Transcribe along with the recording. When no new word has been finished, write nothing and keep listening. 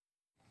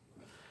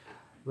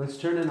Let's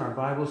turn in our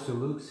Bibles to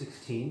Luke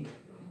 16.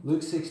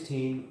 Luke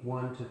 16,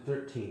 1 to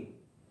 13.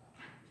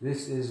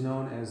 This is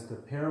known as the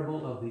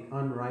parable of the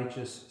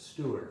unrighteous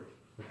steward.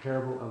 The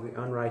parable of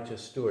the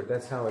unrighteous steward.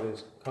 That's how it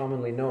is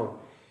commonly known.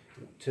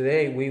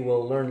 Today we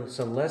will learn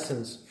some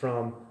lessons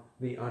from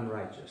the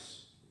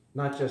unrighteous.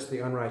 Not just the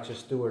unrighteous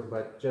steward,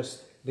 but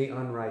just the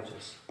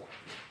unrighteous.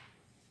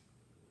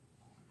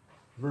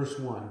 Verse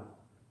 1.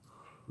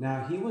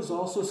 Now he was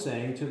also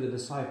saying to the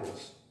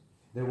disciples,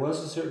 there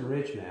was a certain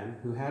rich man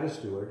who had a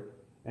steward,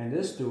 and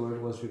this steward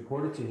was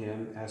reported to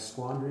him as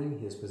squandering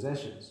his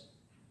possessions.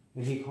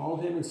 And he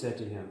called him and said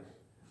to him,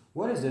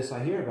 what is this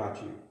I hear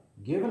about you?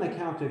 Give an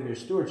account of your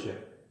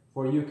stewardship,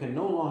 for you can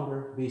no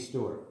longer be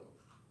steward.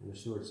 And the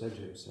steward said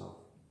to himself,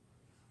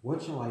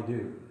 what shall I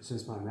do,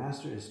 since my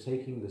master is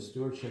taking the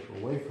stewardship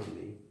away from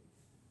me?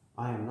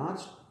 I am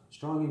not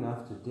strong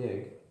enough to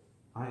dig.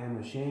 I am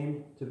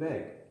ashamed to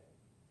beg.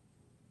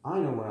 I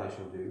know what I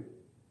shall do,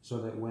 so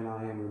that when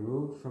I am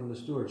removed from the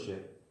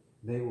stewardship,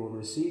 they will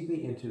receive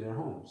me into their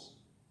homes.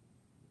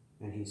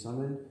 And he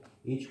summoned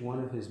each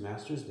one of his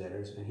master's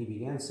debtors, and he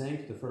began saying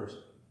to the first,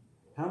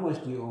 how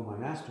much do you owe my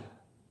master?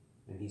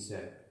 And he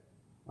said,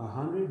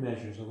 100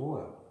 measures of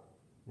oil.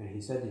 And he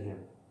said to him,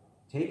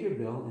 take your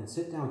bill and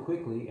sit down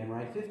quickly and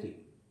write 50.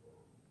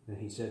 Then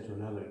he said to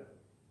another,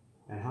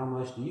 and how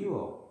much do you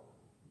owe?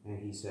 And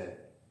he said,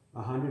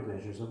 100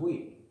 measures of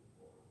wheat.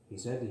 He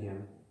said to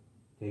him,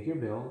 take your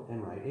bill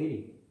and write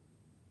 80.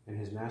 And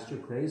his master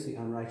praised the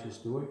unrighteous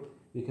steward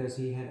because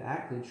he had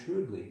acted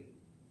shrewdly.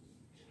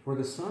 For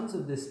the sons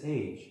of this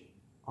age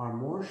are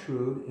more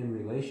shrewd in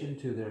relation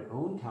to their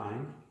own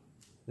time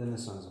than the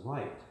sons of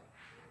light.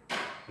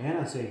 And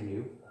I say to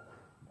you,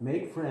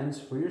 make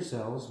friends for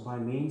yourselves by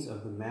means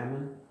of the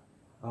mammon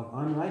of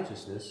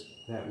unrighteousness,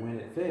 that when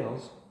it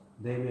fails,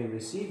 they may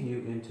receive you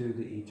into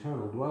the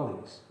eternal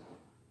dwellings.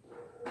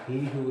 He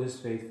who is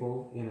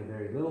faithful in a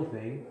very little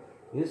thing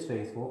is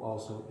faithful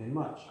also in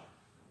much.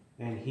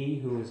 And he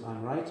who is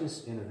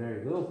unrighteous in a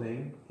very little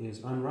thing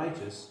is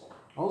unrighteous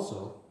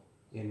also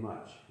in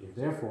much. If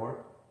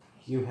therefore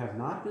you have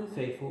not been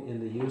faithful in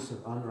the use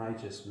of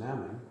unrighteous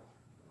mammon,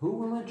 who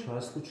will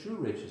entrust the true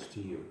riches to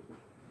you?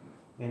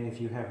 And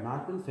if you have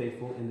not been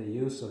faithful in the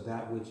use of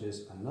that which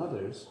is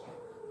another's,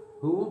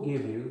 who will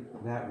give you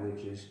that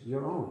which is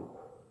your own?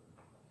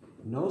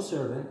 No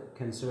servant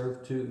can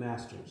serve two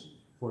masters,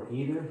 for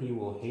either he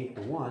will hate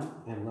the one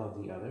and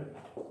love the other,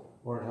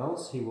 or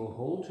else he will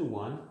hold to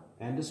one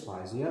and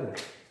despise the other.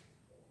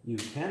 You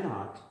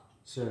cannot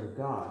serve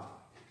God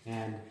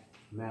and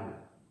mammon.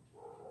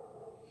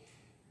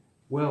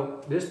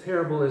 Well, this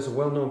parable is a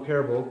well-known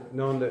parable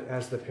known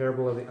as the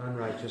parable of the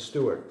unrighteous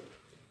steward.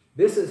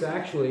 This is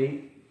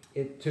actually,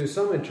 to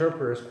some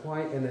interpreters,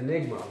 quite an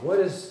enigma. What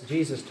is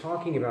Jesus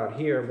talking about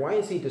here? Why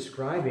is he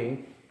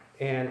describing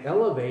and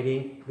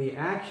elevating the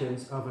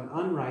actions of an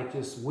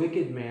unrighteous,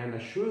 wicked man, a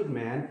shrewd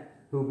man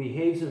who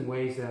behaves in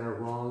ways that are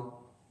wrong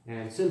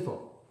and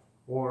sinful,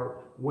 or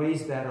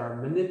ways that are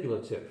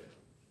manipulative?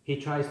 He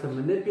tries to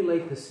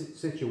manipulate the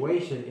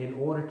situation in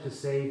order to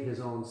save his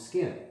own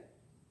skin.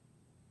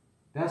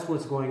 That's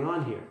what's going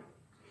on here.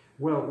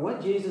 Well,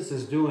 what Jesus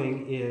is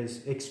doing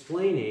is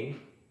explaining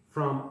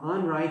from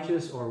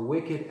unrighteous or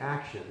wicked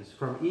actions,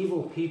 from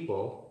evil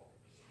people,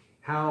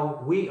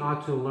 how we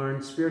ought to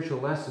learn spiritual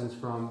lessons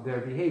from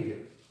their behavior.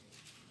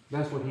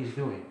 That's what he's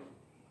doing.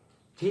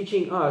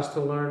 Teaching us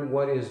to learn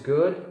what is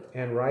good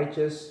and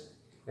righteous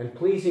and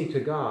pleasing to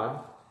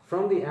God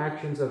from the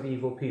actions of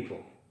evil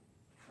people,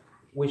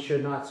 which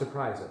should not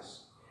surprise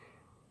us.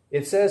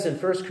 It says in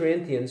 1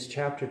 Corinthians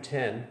chapter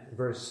 10,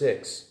 verse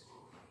 6,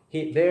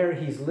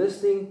 he's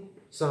listing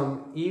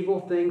some evil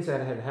things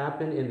that had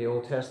happened in the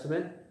Old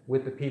Testament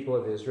with the people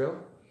of Israel.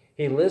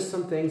 He lists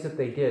some things that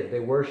they did.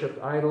 They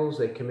worshipped idols,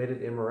 they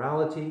committed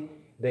immorality,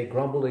 they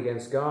grumbled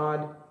against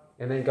God,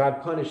 and then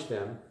God punished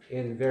them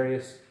in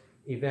various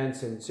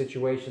events and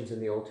situations in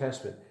the Old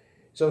Testament.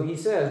 So he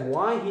says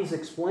why he's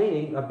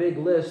explaining a big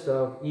list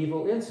of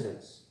evil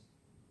incidents.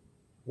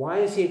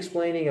 Why is he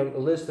explaining a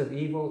list of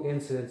evil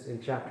incidents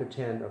in chapter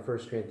 10 of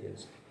 1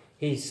 Corinthians?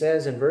 He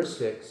says in verse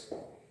 6,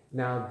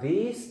 now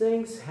these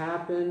things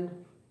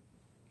happened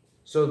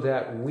so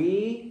that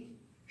we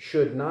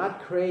should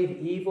not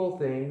crave evil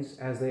things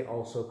as they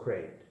also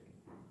craved.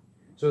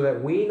 So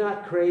that we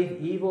not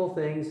crave evil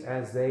things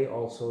as they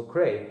also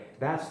crave.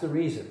 That's the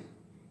reason.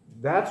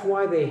 That's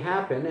why they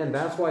happened, and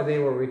that's why they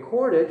were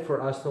recorded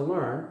for us to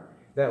learn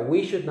that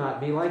we should not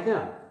be like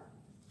them.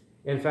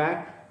 In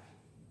fact,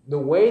 the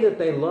way that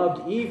they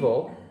loved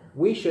evil,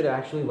 we should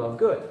actually love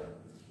good.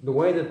 The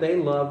way that they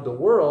loved the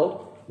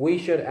world, we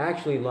should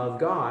actually love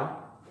God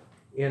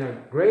in a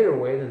greater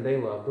way than they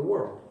loved the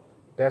world.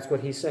 That's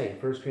what he's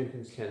saying, 1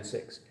 Corinthians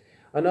 10:6.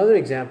 Another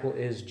example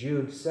is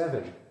Jude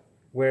 7,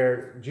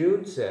 where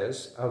Jude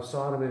says of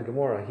Sodom and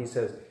Gomorrah, he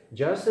says,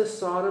 just as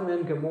Sodom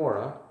and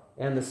Gomorrah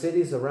and the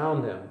cities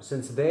around them,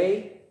 since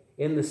they,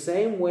 in the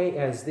same way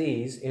as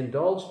these,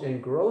 indulged in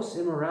gross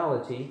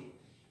immorality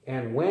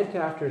and went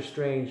after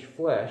strange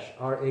flesh,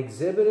 are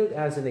exhibited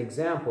as an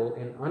example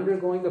in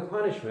undergoing the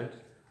punishment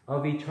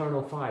of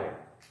eternal fire.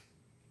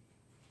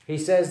 He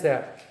says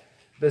that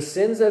the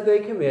sins that they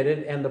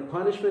committed and the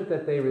punishment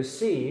that they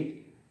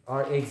received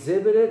are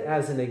exhibited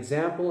as an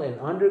example in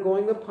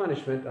undergoing the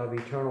punishment of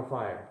eternal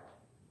fire.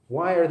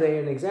 Why are they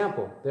an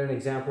example? They're an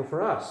example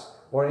for us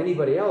or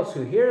anybody else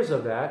who hears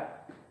of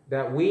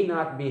that we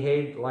not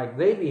behave like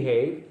they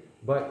behave,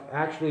 but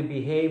actually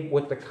behave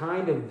with the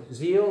kind of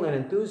zeal and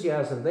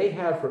enthusiasm they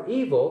had for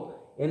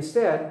evil.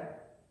 Instead,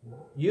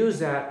 use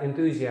that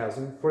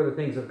enthusiasm for the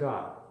things of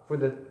God, for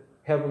the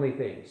heavenly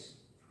things.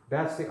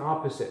 That's the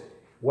opposite.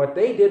 What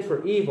they did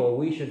for evil,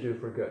 we should do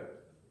for good.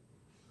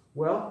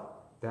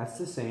 Well, that's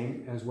the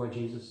same as what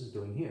Jesus is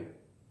doing here.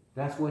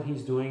 That's what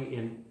he's doing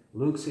in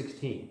Luke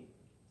 16,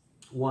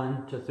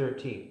 1 to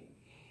 13.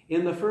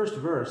 In the first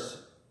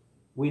verse,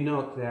 we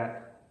note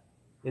that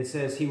it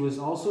says, he was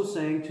also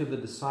saying to the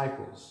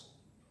disciples.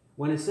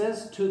 When it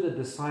says to the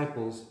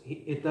disciples,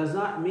 it does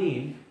not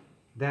mean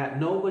that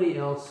nobody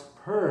else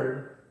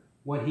heard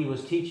what he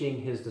was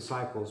teaching his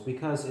disciples,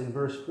 because in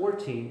verse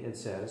 14 it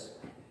says,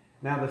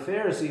 now the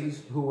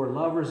Pharisees, who were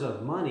lovers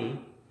of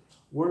money,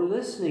 were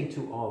listening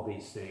to all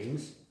these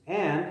things,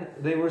 and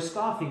they were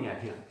scoffing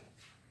at him.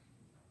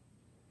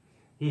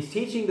 He's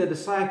teaching the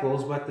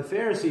disciples, but the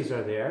Pharisees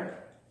are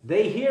there.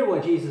 They hear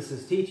what Jesus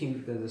is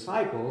teaching the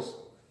disciples.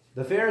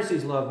 The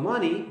Pharisees love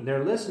money,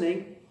 they're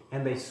listening,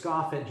 and they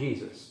scoff at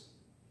Jesus.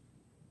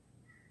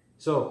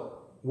 So,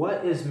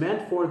 what is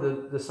meant for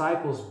the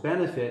disciples'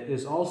 benefit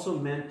is also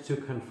meant to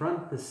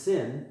confront the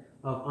sin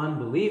of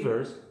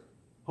unbelievers,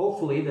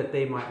 hopefully that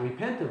they might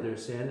repent of their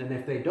sin, and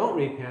if they don't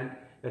repent,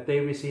 that they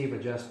receive a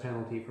just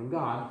penalty from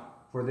God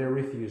for their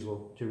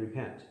refusal to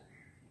repent.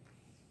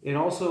 And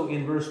also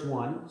in verse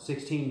 1,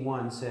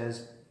 16:1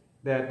 says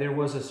that there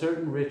was a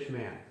certain rich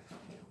man.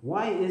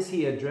 Why is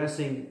he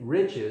addressing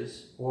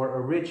riches or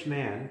a rich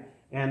man,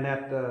 and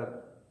that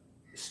the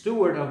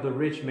steward of the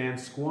rich man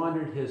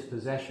squandered his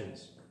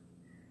possessions?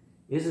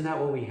 Isn't that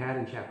what we had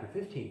in chapter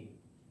 15?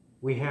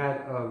 We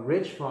had a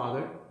rich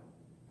father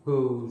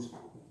who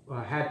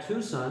had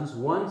two sons.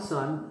 One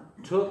son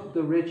took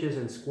the riches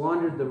and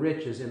squandered the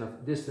riches in a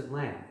distant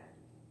land.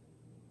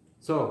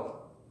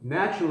 So,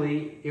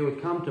 naturally, it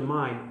would come to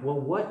mind, well,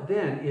 what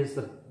then is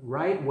the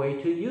right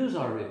way to use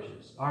our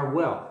riches, our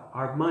wealth,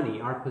 our money,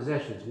 our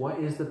possessions? What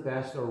is the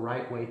best or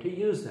right way to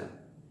use them?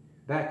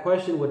 That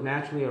question would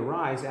naturally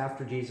arise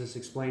after Jesus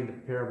explained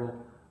the parable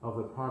of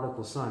the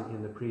prodigal son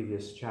in the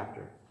previous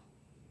chapter.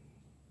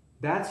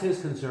 That's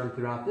his concern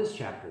throughout this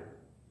chapter.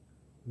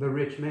 The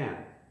rich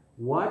man.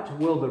 What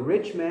will the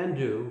rich man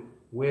do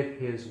with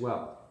his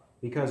wealth?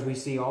 Because we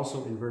see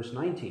also in verse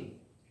 19,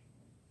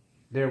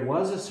 there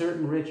was a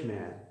certain rich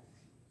man.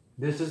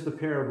 This is the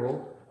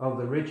parable of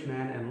the rich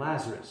man and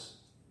Lazarus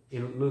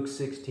in Luke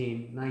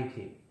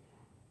 16:19.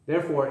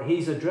 Therefore,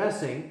 he's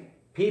addressing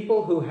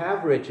people who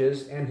have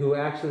riches and who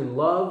actually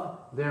love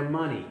their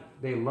money.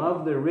 They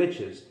love their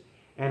riches,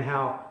 and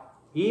how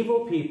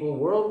evil people,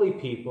 worldly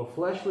people,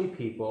 fleshly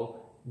people,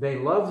 they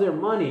love their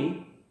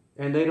money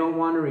and they don't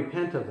want to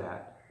repent of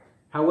that.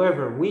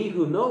 However, we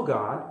who know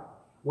God,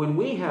 when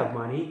we have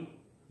money,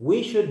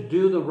 we should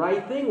do the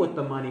right thing with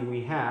the money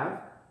we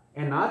have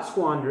and not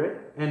squander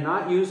it and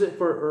not use it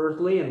for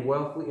earthly and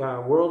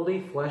worldly,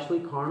 fleshly,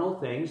 carnal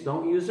things.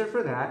 Don't use it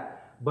for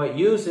that, but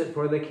use it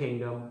for the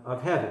kingdom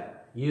of heaven.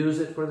 Use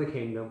it for the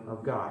kingdom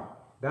of God.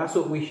 That's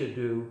what we should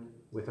do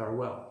with our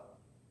wealth.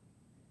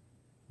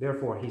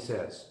 Therefore, he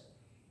says,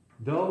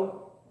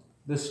 though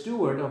the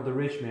steward of the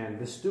rich man,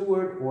 the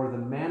steward or the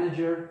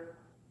manager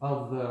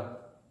of the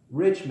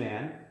rich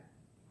man,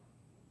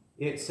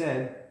 it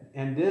said,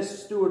 and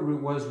this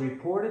steward was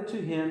reported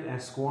to him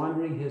as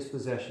squandering his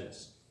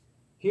possessions.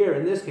 Here,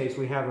 in this case,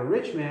 we have a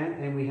rich man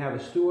and we have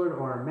a steward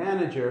or a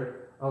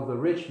manager of the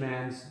rich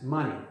man's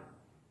money.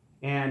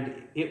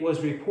 And it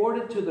was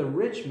reported to the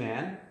rich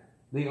man,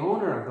 the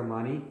owner of the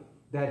money,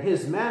 that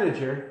his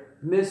manager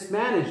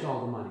mismanaged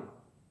all the money.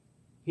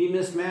 He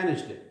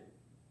mismanaged it.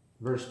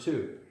 Verse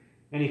 2.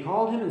 And he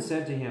called him and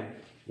said to him,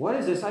 what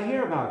is this I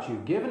hear about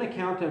you? Give an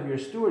account of your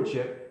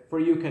stewardship, for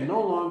you can no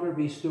longer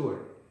be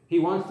steward. He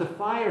wants to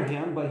fire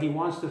him, but he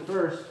wants to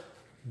first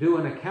do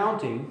an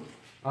accounting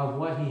of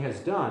what he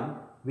has done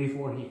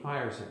before he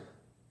fires him.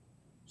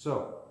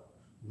 So,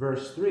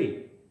 verse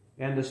 3.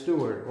 And the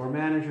steward or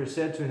manager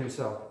said to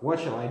himself, what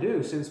shall I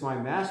do, since my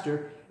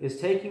master is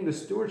taking the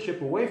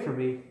stewardship away from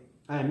me?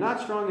 I am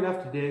not strong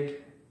enough to dig.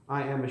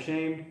 I am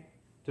ashamed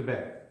to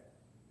beg.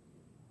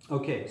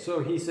 Okay,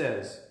 so he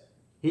says,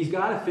 he's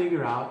got to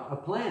figure out a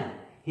plan.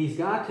 He's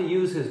got to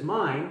use his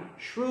mind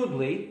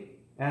shrewdly,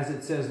 as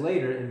it says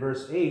later in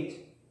verse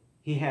 8.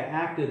 He had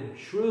acted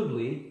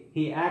shrewdly.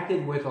 He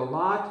acted with a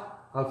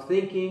lot of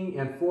thinking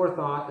and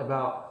forethought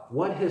about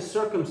what his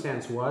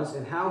circumstance was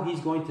and how he's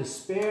going to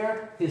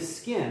spare his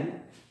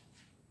skin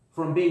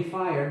from being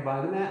fired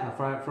by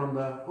from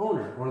the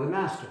owner or the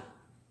master.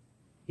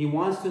 He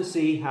wants to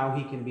see how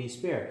he can be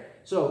spared.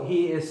 So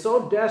he is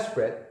so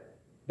desperate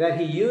that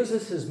he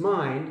uses his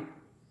mind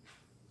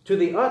to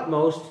the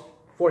utmost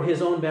for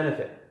his own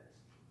benefit.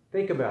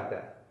 Think about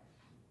that.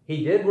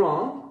 He did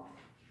wrong.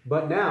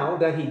 But now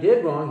that he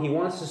did wrong, he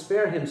wants to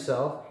spare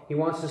himself. He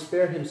wants to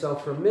spare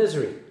himself from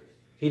misery.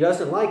 He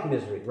doesn't like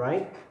misery,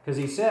 right? Because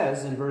he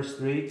says in verse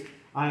 3,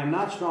 I am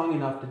not strong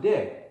enough to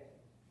dig.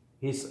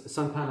 He's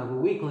some kind of a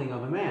weakling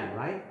of a man,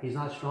 right? He's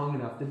not strong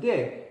enough to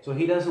dig. So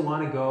he doesn't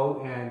want to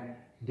go and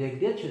dig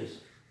ditches.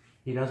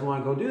 He doesn't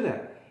want to go do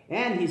that.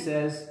 And he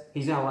says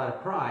he's got a lot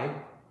of pride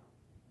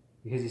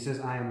because he says,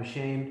 I am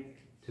ashamed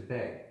to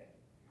beg.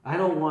 I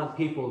don't want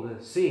people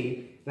to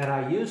see that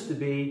I used to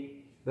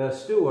be the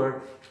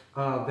steward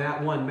of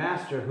that one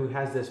master who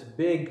has this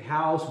big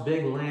house,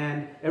 big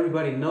land.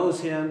 Everybody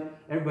knows him.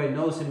 Everybody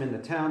knows him in the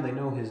town. They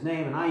know his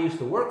name. And I used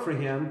to work for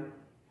him.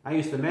 I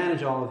used to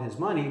manage all of his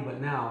money, but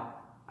now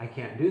I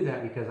can't do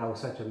that because I was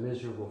such a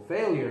miserable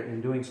failure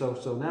in doing so.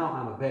 So now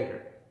I'm a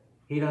beggar.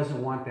 He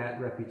doesn't want that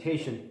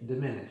reputation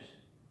diminished.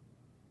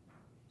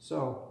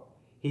 So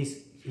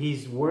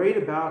he's worried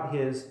about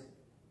his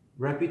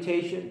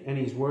reputation, and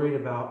he's worried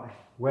about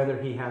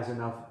whether he has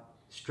enough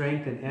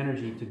strength and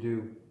energy to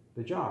do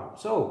the job.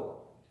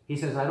 So he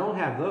says, I don't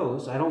have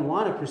those. I don't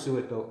want to pursue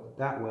it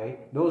that way,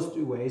 those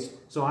two ways.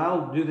 So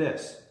I'll do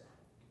this.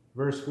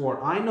 Verse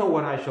 4, I know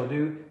what I shall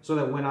do, so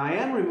that when I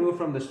am removed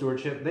from the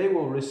stewardship, they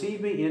will receive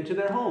me into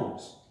their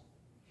homes.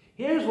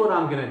 Here's what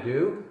I'm going to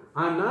do.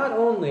 I'm not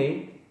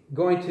only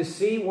going to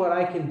see what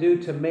I can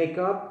do to make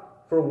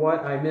up for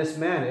what I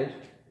mismanaged,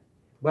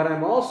 but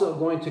I'm also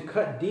going to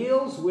cut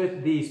deals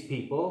with these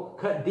people,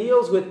 cut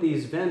deals with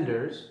these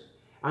vendors.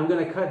 I'm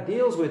going to cut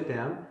deals with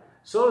them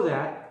so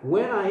that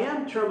when I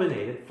am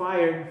terminated,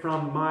 fired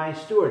from my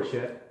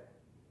stewardship,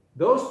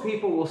 those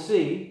people will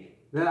see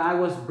that I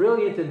was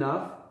brilliant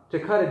enough to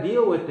cut a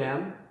deal with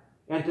them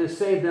and to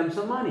save them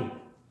some money.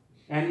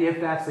 And if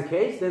that's the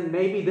case, then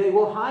maybe they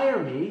will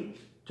hire me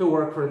to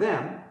work for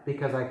them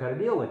because I cut a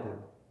deal with them.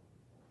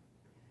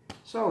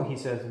 So he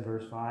says in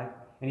verse 5,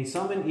 and he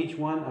summoned each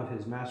one of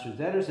his master's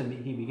debtors,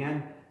 and he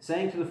began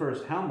saying to the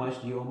first, how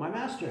much do you owe my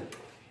master?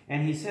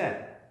 And he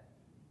said,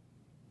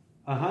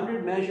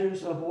 100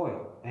 measures of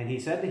oil. And he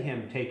said to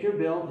him, take your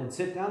bill and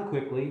sit down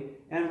quickly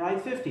and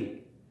write 50.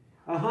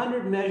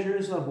 100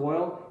 measures of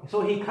oil.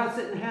 So he cuts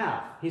it in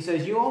half. He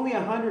says, you owe me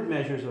 100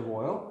 measures of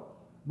oil,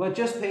 but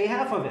just pay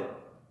half of it.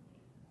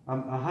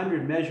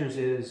 100 measures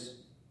is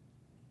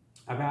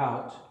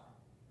about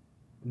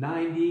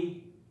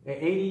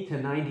 80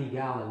 to 90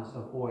 gallons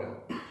of oil.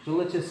 So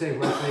let's just say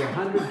roughly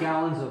 100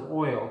 gallons of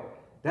oil.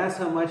 That's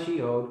how much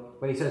he owed.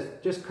 But he says,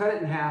 just cut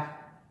it in half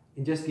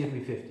and just give me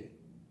 50.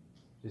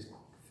 Just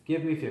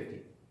give me 50.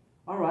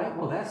 All right,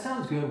 well, that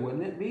sounds good,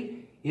 wouldn't it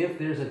be? If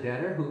there's a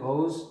debtor who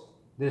owes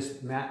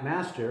this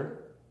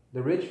master,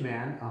 the rich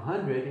man,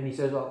 100, and he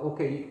says, oh,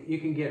 okay, you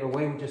can get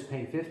away with just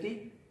paying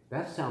 50?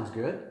 That sounds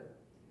good.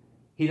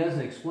 He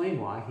doesn't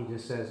explain why. He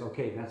just says,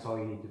 okay, that's all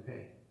you need to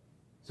pay.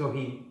 So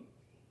he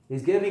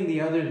is giving the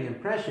other the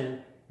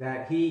impression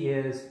that he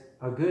is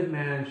a good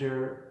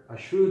manager, a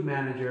shrewd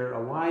manager,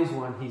 a wise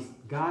one. He's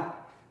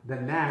got the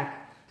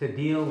knack to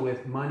deal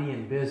with money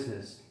and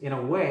business in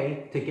a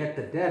way to get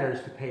the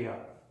debtors to pay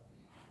up.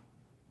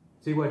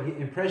 See what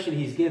impression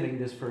he's giving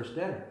this first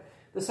debtor.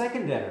 The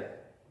second debtor,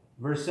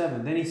 verse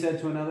 7, then he said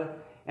to another,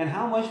 and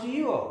how much do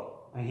you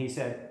owe? And he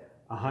said,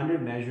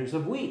 100 measures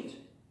of wheat.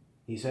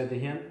 He said to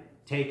him,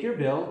 take your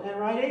bill and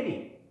write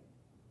 80.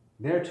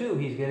 There too,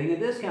 he's getting a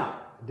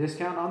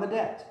discount on the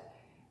debt.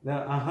 The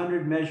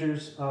 100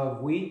 measures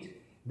of wheat,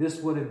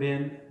 this would have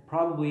been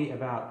probably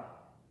about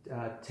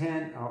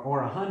 10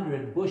 or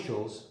 100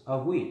 bushels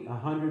of wheat.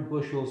 100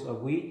 bushels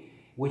of wheat,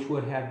 which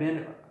would have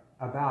been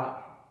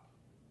about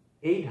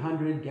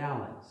 800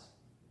 gallons.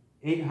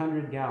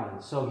 800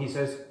 gallons. So he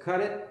says,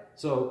 cut it.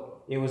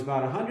 So it was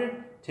about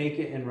 100, take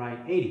it and write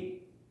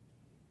 80.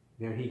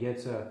 There he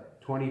gets a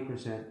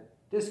 20%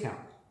 discount.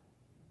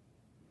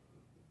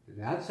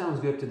 That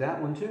sounds good to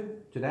that one too,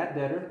 to that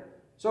debtor.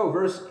 So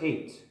verse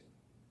 8,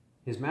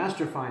 his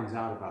master finds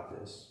out about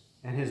this,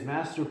 and his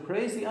master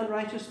praised the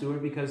unrighteous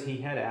steward because he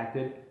had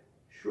acted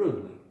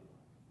shrewdly.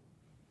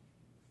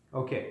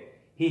 Okay,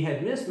 he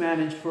had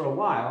mismanaged for a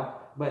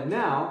while, but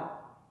now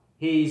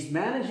he's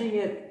managing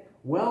it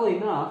well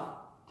enough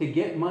to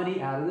get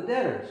money out of the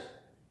debtors.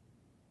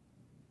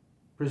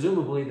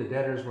 Presumably the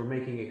debtors were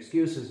making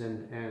excuses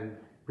and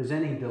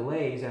presenting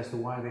delays as to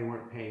why they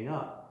weren't paying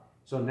up.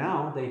 So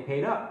now they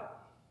paid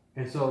up.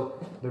 And so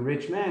the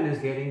rich man is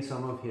getting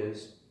some of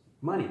his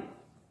money,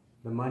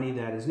 the money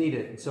that is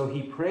needed. And so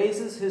he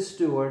praises his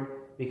steward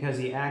because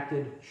he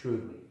acted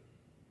shrewdly.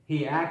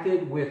 He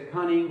acted with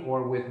cunning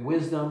or with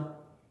wisdom.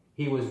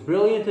 He was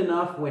brilliant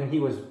enough when he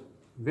was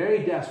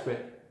very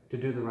desperate to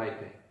do the right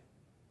thing.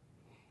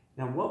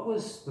 Now, what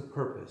was the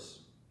purpose?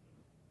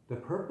 The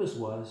purpose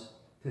was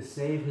to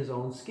save his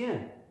own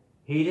skin.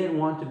 He didn't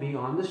want to be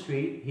on the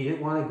street. He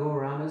didn't want to go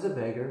around as a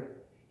beggar.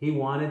 He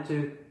wanted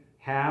to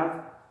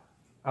have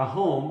a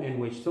home in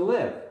which to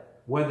live,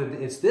 whether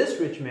it's this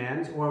rich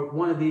man's or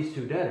one of these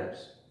two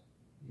debtors.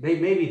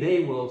 Maybe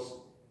they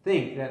will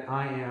think that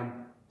I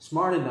am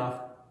smart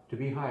enough to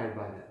be hired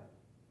by them.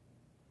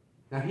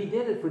 Now, he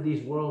did it for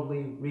these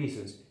worldly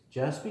reasons,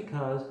 just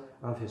because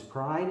of his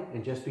pride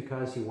and just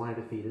because he wanted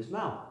to feed his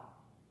mouth.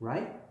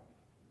 Right?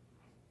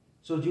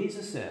 So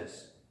Jesus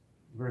says,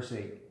 verse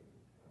 8,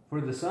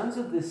 "For the sons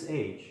of this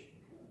age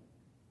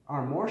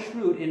are more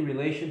shrewd in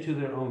relation to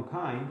their own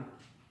kind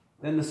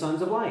than the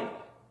sons of light."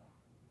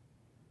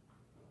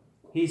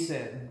 He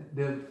said,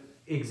 the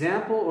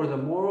example or the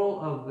moral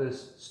of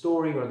this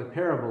story or the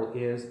parable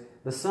is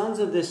the sons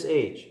of this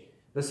age.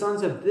 The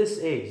sons of this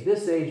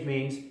age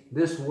means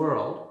this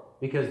world,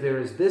 because there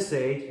is this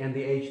age and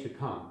the age to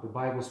come. The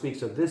Bible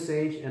speaks of this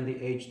age and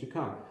the age to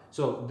come.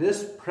 So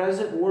this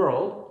present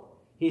world,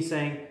 he's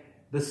saying,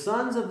 the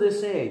sons of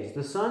this age,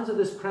 the sons of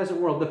this present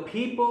world, the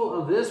people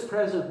of this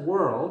present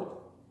world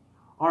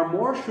are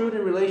more shrewd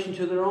in relation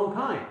to their own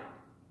kind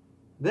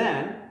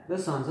than the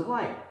sons of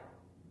light.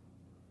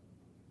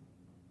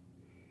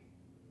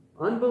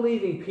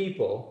 Unbelieving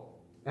people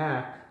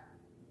act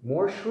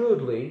more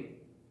shrewdly,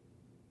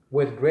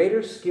 with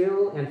greater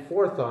skill and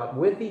forethought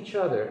with each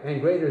other,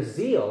 and greater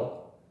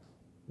zeal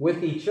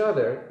with each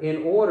other,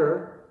 in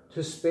order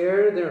to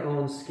spare their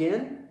own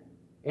skin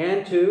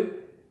and to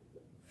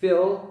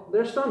fill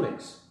their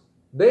stomachs.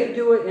 They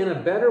do it in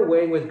a better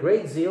way with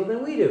great zeal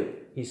than we do,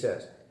 he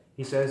says.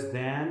 He says,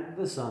 than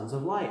the sons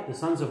of light. The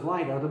sons of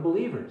light are the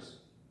believers.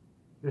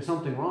 There's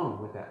something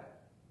wrong with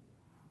that.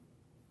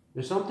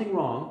 There's something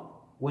wrong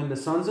when the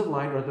sons of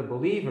light or the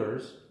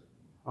believers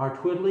are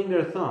twiddling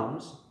their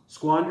thumbs,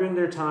 squandering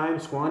their time,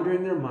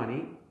 squandering their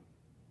money,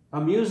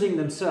 amusing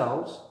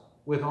themselves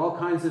with all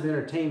kinds of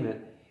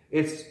entertainment.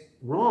 It's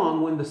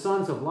wrong when the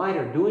sons of light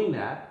are doing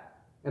that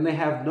and they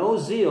have no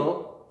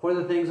zeal for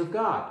the things of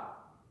God.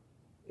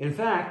 In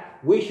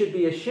fact, we should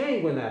be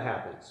ashamed when that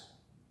happens.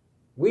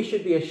 We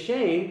should be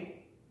ashamed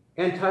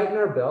and tighten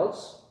our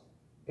belts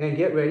and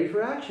get ready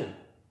for action.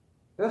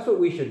 That's what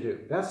we should do.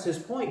 That's his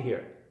point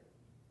here.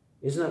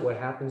 Isn't that what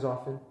happens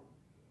often?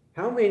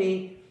 How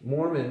many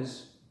Mormon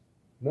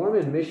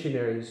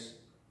missionaries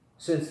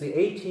since the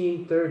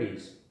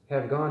 1830s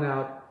have gone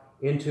out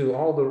into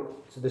all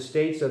the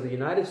states of the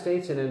United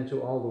States and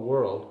into all the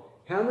world?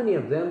 How many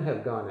of them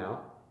have gone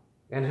out,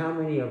 and how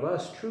many of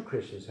us true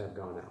Christians have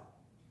gone out?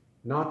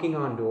 Knocking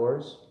on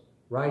doors,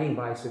 riding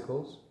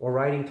bicycles, or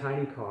riding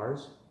tiny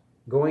cars,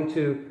 going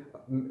to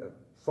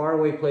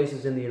faraway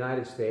places in the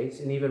United States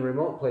and even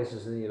remote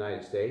places in the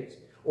United States,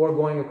 or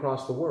going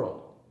across the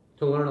world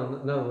to learn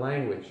another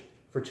language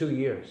for 2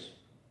 years.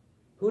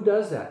 Who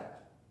does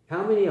that?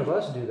 How many of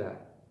us do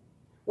that?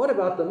 What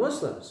about the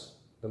Muslims?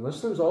 The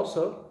Muslims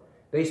also,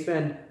 they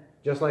spend,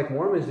 just like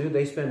Mormons do,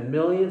 they spend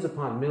millions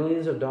upon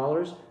millions of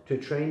dollars to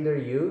train their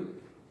youth,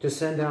 to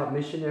send out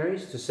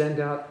missionaries, to send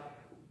out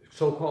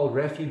so-called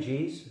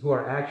refugees who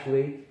are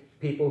actually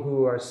people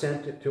who are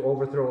sent to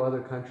overthrow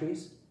other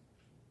countries.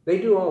 They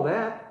do all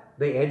that.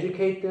 They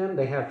educate them.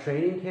 They have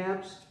training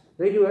camps.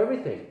 They do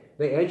everything.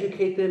 They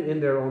educate them in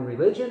their own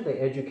religion. They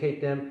educate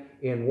them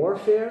in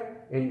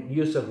warfare, in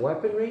use of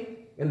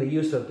weaponry, in the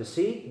use of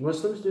deceit.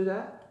 Muslims do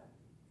that.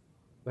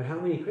 But how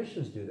many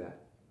Christians do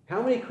that?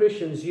 How many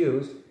Christians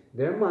use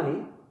their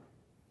money,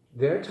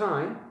 their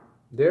time,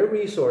 their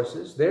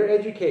resources, their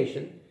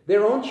education,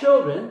 their own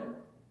children?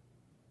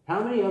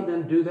 How many of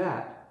them do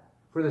that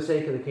for the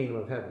sake of the kingdom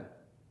of heaven?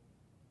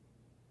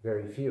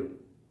 Very few.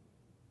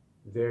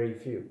 Very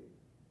few.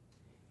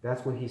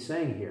 That's what he's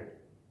saying here.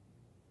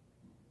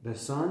 The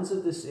sons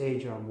of this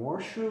age are more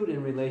shrewd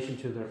in relation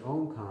to their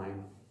own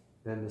kind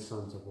than the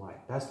sons of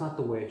light. That's not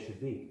the way it should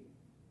be.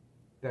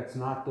 That's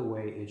not the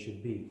way it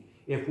should be.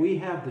 If we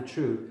have the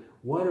truth,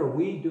 what are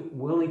we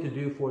willing to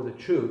do for the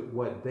truth,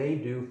 what they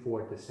do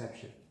for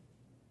deception?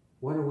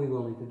 What are we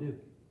willing to do?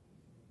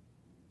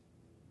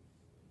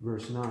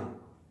 Verse 9.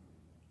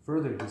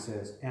 Further, he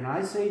says, "And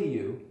I say to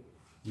you,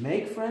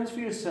 make friends for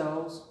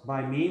yourselves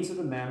by means of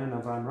the mammon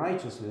of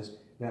unrighteousness,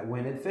 that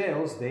when it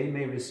fails, they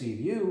may receive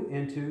you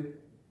into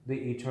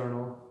the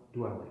eternal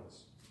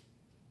dwellings."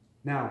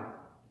 Now,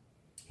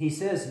 he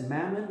says,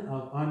 mammon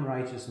of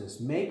unrighteousness.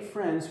 Make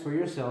friends for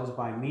yourselves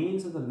by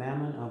means of the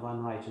mammon of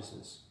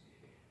unrighteousness.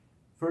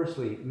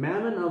 Firstly,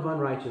 mammon of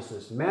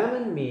unrighteousness.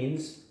 Mammon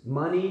means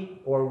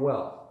money or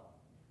wealth.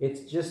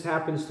 It just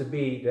happens to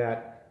be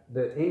that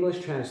the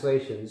English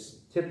translations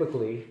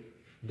typically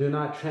do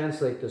not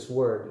translate this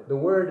word. The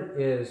word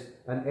is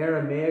an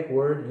Aramaic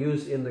word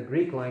used in the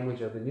Greek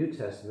language of the New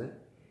Testament,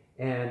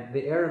 and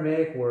the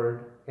Aramaic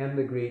word and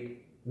the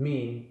Greek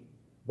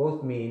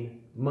both mean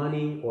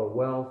money or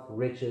wealth,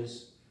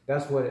 riches.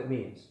 That's what it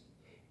means.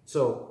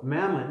 So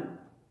mammon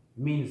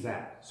means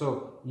that.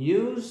 So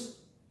use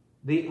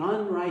the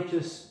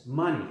unrighteous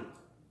money,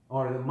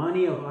 or the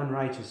money of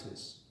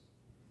unrighteousness.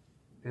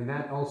 And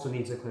that also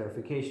needs a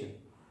clarification.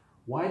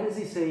 Why does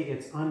he say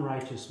it's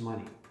unrighteous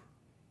money?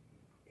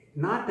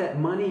 Not that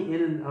money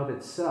in and of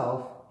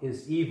itself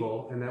is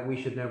evil and that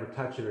we should never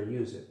touch it or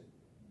use it.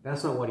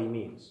 That's not what he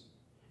means.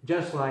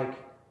 Just like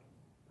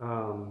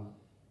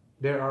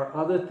there are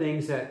other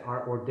things that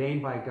are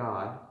ordained by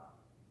God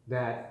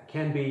that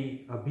can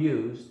be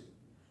abused.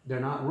 They're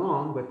not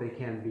wrong, but they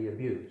can be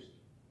abused.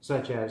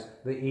 Such as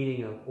the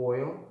eating of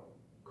oil,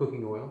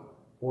 cooking oil,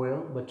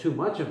 but too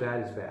much of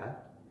that is bad.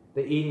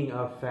 the eating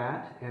of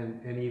fat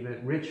and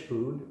even rich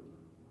food,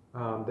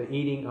 the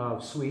eating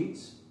of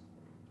sweets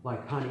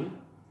like honey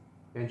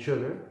and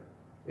sugar.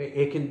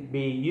 It can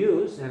be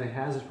used and it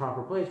has its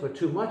proper place, but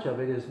too much of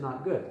it is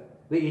not good.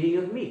 The eating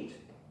of meat,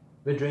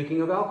 the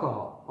drinking of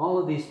alcohol, all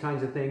of these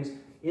kinds of things,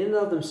 in and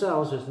of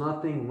themselves, there's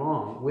nothing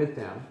wrong with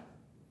them,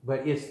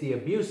 but it's the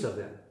abuse of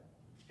them.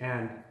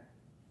 And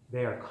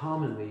they are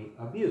commonly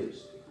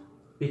abused.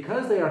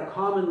 Because they are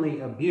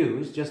commonly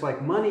abused, just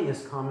like money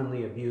is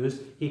commonly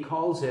abused, he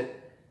calls it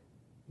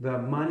the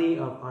money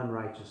of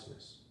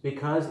unrighteousness,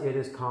 because it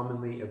is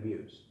commonly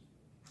abused.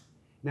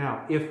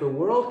 Now, if the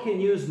world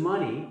can use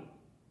money,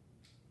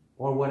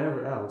 or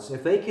whatever else,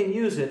 if they can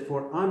use it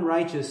for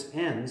unrighteous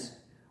ends,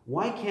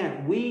 why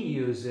can't we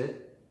use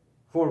it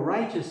for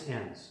righteous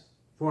ends,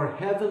 for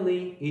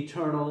heavenly,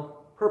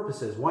 eternal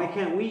purposes? Why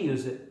can't we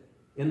use it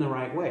in the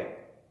right way?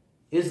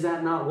 Is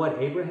that not what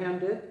Abraham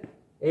did?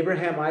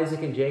 Abraham,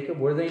 Isaac, and Jacob,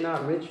 were they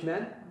not rich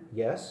men?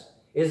 Yes.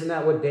 Isn't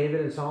that what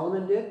David and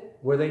Solomon did?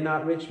 Were they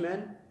not rich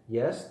men?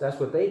 Yes, that's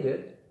what they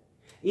did.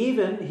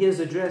 Even his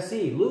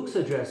addressee, Luke's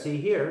addressee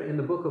here in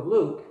the book of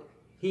Luke,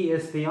 he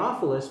is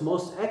Theophilus,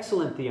 most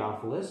excellent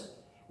Theophilus,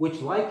 which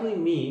likely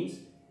means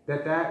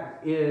that that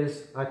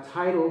is a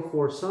title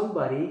for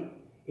somebody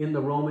in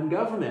the Roman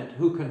government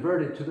who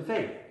converted to the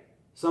faith.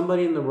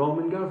 Somebody in the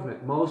Roman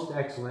government, most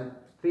excellent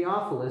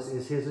Theophilus,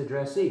 is his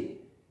addressee.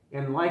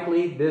 And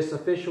likely this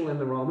official in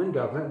the Roman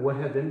government would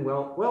have been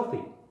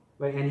wealthy.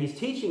 And he's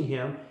teaching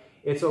him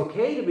it's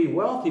okay to be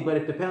wealthy, but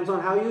it depends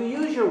on how you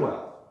use your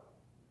wealth.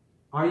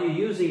 Are you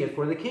using it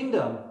for the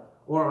kingdom?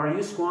 Or are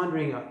you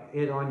squandering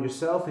it on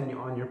yourself and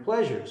on your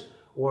pleasures?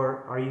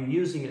 Or are you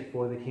using it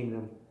for the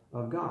kingdom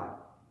of God?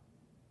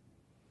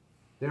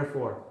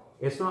 Therefore,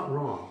 it's not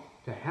wrong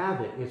to have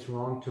it. It's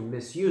wrong to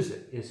misuse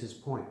it, is his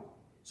point.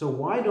 So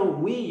why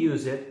don't we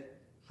use it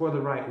for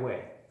the right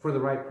way, for the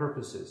right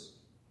purposes?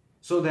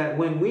 So that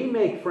when we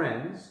make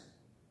friends,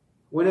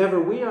 whenever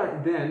we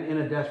are then in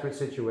a desperate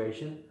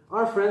situation,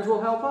 our friends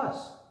will help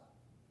us.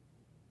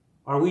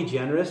 Are we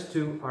generous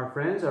to our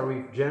friends? Are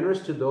we generous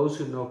to those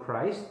who know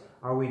Christ?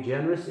 Are we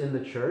generous in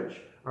the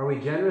church? Are we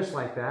generous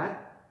like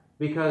that?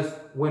 Because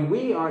when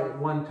we are at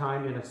one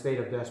time in a state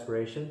of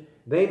desperation,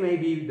 they may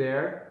be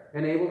there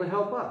and able to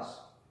help us.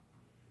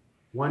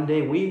 One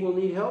day we will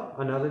need help,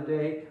 another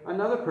day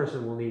another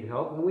person will need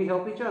help, and we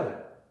help each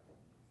other.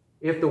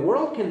 If the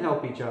world can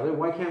help each other,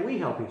 why can't we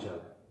help each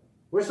other?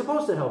 We're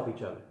supposed to help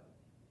each other.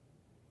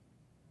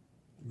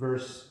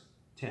 Verse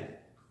 10.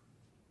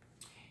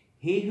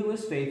 He who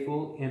is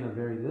faithful in a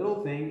very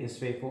little thing is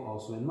faithful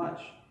also in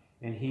much.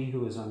 And he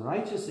who is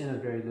unrighteous in a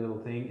very little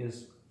thing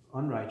is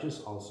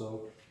unrighteous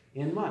also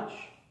in much.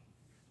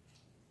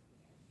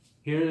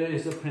 Here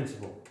is the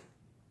principle.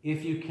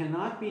 If you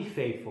cannot be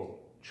faithful,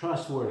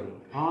 trustworthy,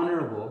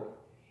 honorable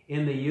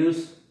in the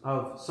use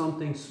of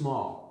something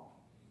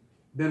small,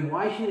 then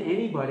why should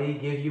anybody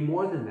give you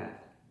more than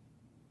that?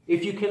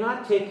 If you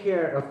cannot take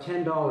care of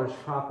 $10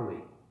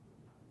 properly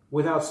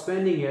without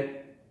spending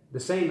it the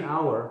same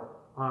hour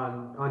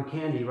on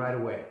candy right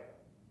away,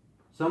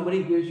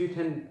 somebody gives you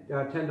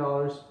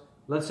 $10.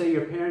 Let's say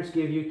your parents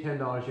give you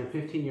 $10. You're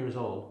 15 years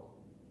old,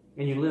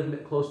 and you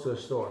live close to a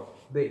store.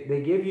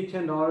 They give you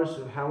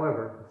 $10.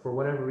 However, for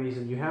whatever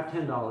reason, you have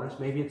 $10.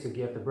 Maybe it's a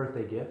gift, a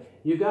birthday gift.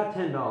 You got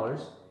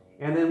 $10,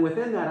 and then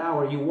within that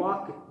hour, you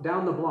walk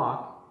down the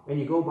block and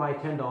you go buy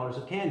 $10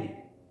 of candy.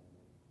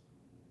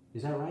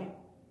 Is that right?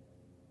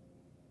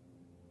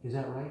 Is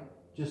that right?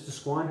 Just to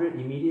squander it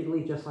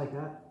immediately, just like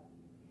that?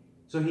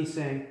 So he's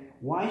saying,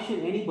 why should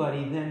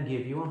anybody then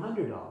give you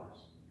 $100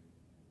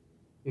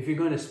 if you're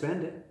going to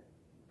spend it?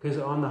 Because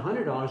on the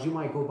 $100, you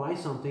might go buy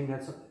something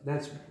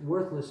that's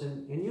worthless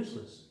and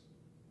useless.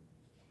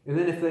 And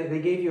then if they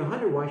gave you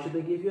 100, why should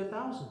they give you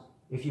 1,000?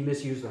 If you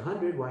misuse the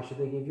 100, why should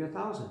they give you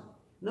 1,000?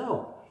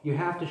 No, you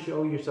have to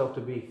show yourself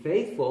to be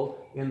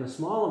faithful in the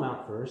small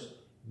amount first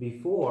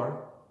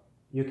before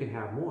you can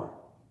have more.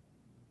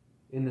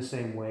 In the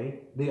same way,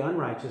 the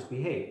unrighteous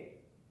behave.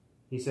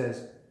 He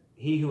says,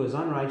 he who is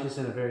unrighteous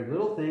in a very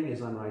little thing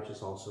is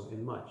unrighteous also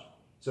in much.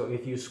 So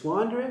if you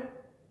squander it,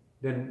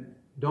 then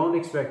don't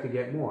expect to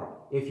get more.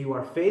 If you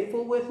are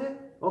faithful with it,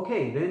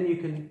 okay, then you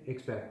can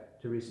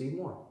expect to receive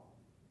more.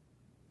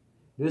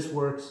 This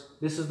works.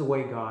 This is the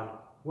way God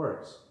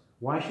works.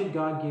 Why should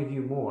God give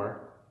you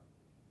more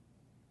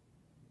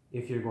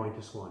if you're going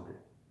to squander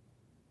it?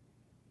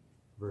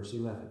 Verse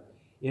 11.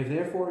 If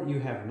therefore you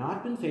have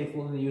not been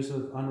faithful in the use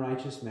of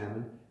unrighteous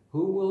mammon,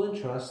 who will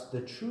entrust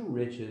the true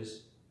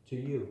riches to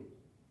you?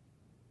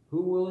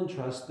 Who will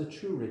entrust the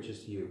true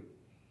riches to you?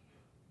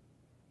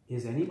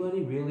 Is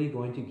anybody really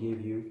going to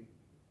give you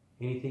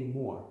anything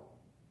more?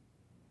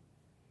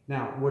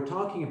 Now, we're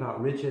talking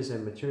about riches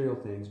and material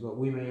things, but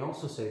we may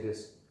also say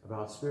this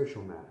about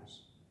spiritual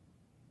matters.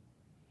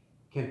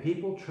 Can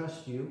people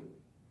trust you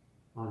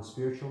on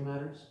spiritual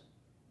matters?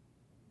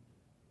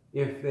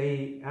 If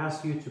they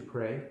ask you to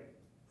pray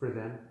for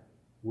them,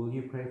 will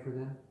you pray for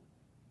them?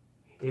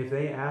 If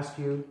they ask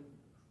you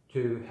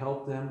to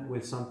help them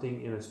with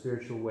something in a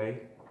spiritual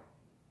way,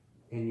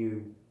 and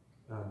you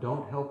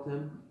don't help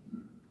them,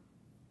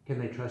 can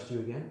they trust you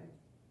again?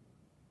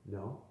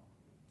 No.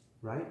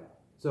 Right?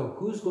 So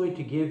who's going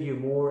to give you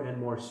more and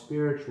more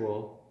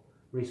spiritual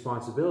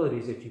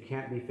responsibilities if you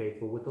can't be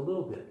faithful with a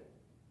little bit?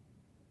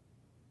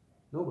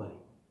 Nobody.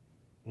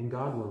 And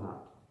God will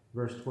not.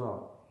 Verse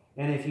 12.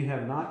 And if you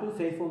have not been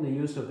faithful in the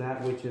use of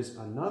that which is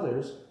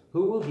another's,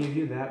 who will give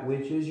you that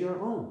which is your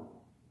own?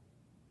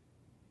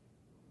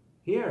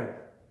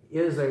 Here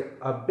is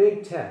a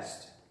big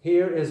test.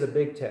 Here is a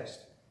big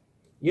test.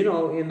 You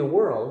know, in the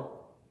world,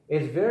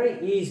 it's very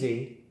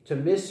easy to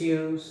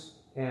misuse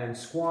and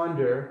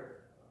squander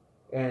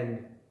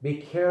and be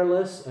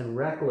careless and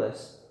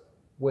reckless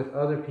with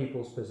other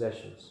people's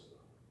possessions.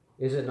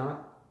 Is it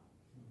not?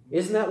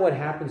 Isn't that what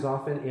happens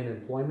often in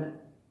employment?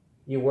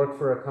 You work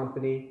for a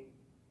company,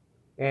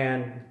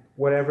 and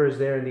whatever is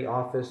there in the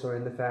office or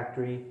in the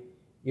factory,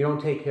 you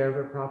don't take care of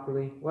it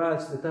properly. Well,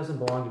 it doesn't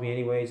belong to me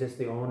anyways. It's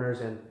the owner's,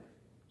 and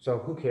so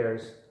who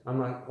cares? I'm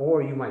like,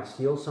 or you might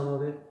steal some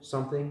of it,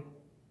 something.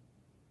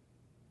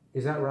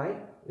 Is that right?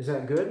 Is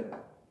that good?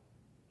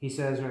 He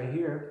says right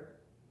here,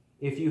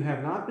 if you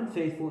have not been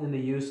faithful in the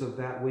use of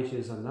that which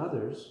is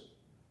another's,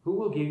 who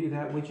will give you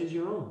that which is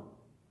your own?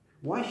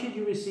 Why should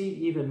you receive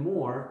even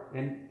more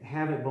and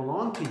have it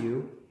belong to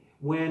you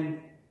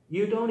when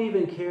you don't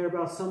even care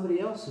about somebody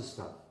else's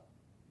stuff?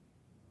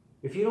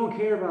 If you don't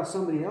care about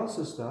somebody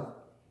else's stuff,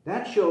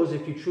 that shows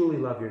if you truly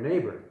love your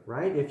neighbor,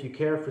 right? If you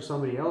care for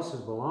somebody else's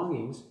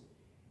belongings,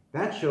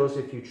 that shows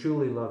if you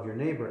truly love your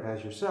neighbor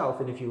as yourself.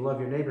 And if you love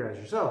your neighbor as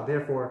yourself,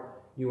 therefore,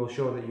 you will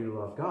show that you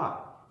love God.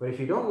 But if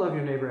you don't love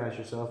your neighbor as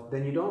yourself,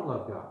 then you don't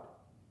love God.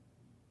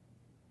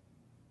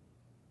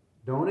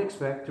 Don't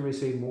expect to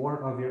receive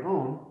more of your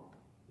own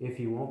if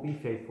you won't be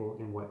faithful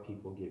in what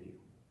people give you.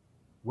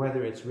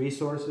 Whether it's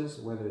resources,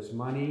 whether it's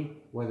money,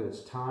 whether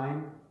it's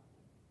time,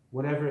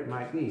 whatever it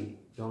might be,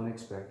 don't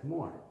expect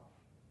more.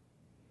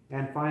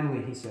 And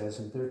finally, he says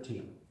in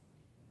 13,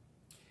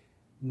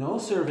 no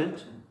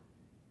servant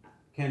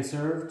can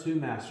serve two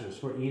masters,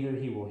 for either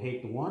he will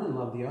hate the one and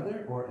love the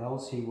other, or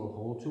else he will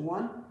hold to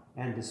one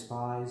and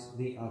despise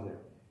the other.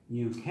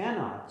 You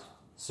cannot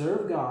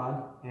serve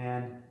God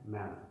and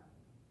mammon.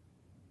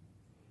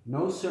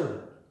 No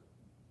servant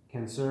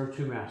can serve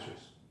two masters.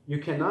 You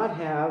cannot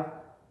have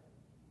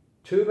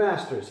two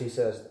masters, he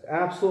says.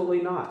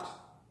 Absolutely not.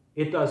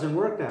 It doesn't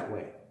work that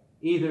way.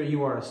 Either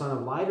you are a son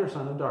of light or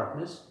son of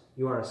darkness.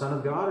 You are a son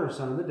of God or a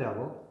son of the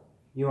devil.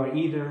 You are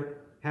either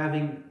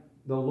having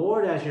the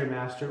Lord as your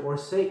master or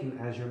Satan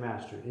as your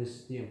master,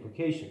 is the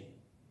implication.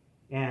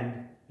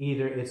 And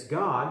either it's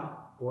God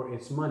or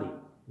it's money.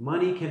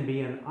 Money can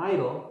be an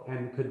idol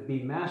and could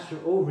be master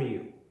over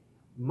you.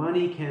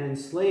 Money can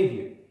enslave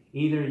you.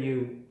 Either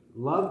you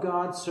love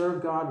God,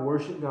 serve God,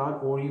 worship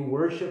God, or you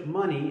worship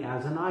money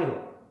as an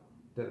idol.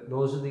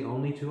 Those are the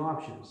only two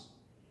options.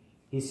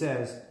 He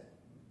says,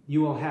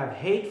 you will have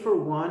hate for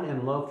one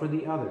and love for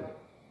the other.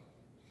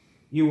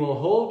 You will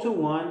hold to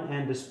one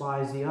and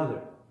despise the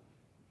other.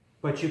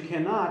 But you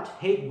cannot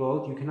hate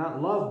both. You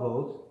cannot love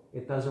both.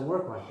 It doesn't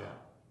work like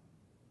that.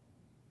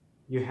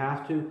 You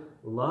have to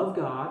love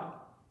God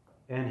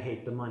and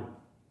hate the money.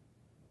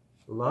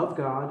 Love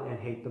God and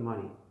hate the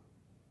money.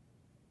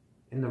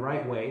 In the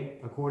right way,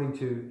 according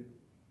to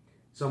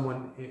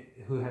someone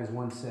who has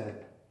once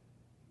said,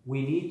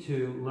 we need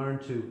to learn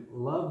to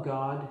love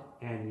God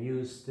and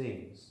use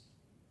things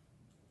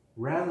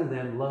rather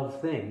than love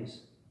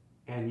things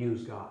and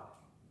use God.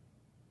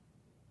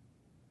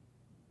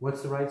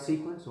 What's the right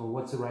sequence, or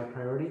what's the right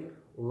priority?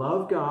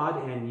 Love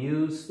God and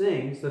use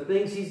things, the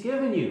things He's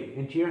given you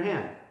into your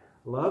hand.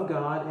 Love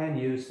God and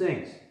use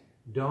things.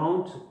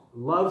 Don't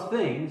love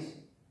things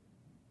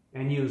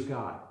and use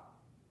God.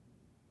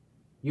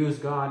 Use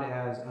God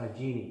as a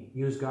genie.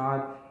 Use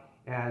God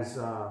as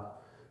a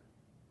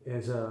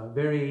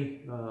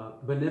very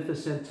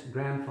beneficent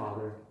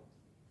grandfather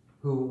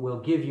who will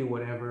give you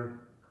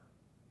whatever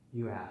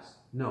you ask.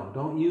 No,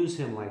 don't use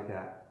Him like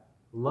that.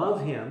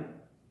 Love Him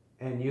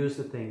and use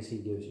the things He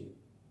gives you.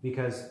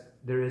 Because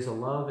there is a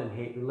love and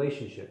hate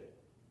relationship.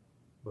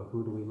 But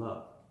who do we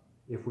love?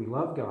 If we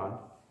love God,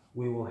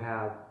 we will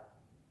have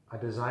a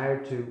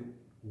desire to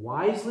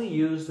wisely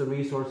use the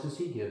resources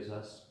He gives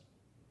us.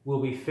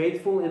 We'll be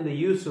faithful in the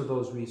use of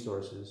those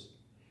resources.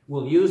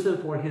 We'll use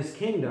them for His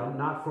kingdom,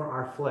 not for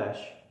our flesh.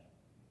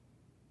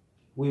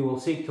 We will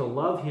seek to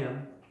love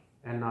Him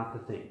and not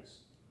the things.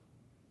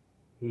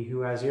 He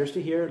who has ears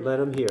to hear, let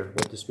him hear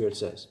what the Spirit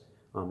says.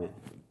 Amen.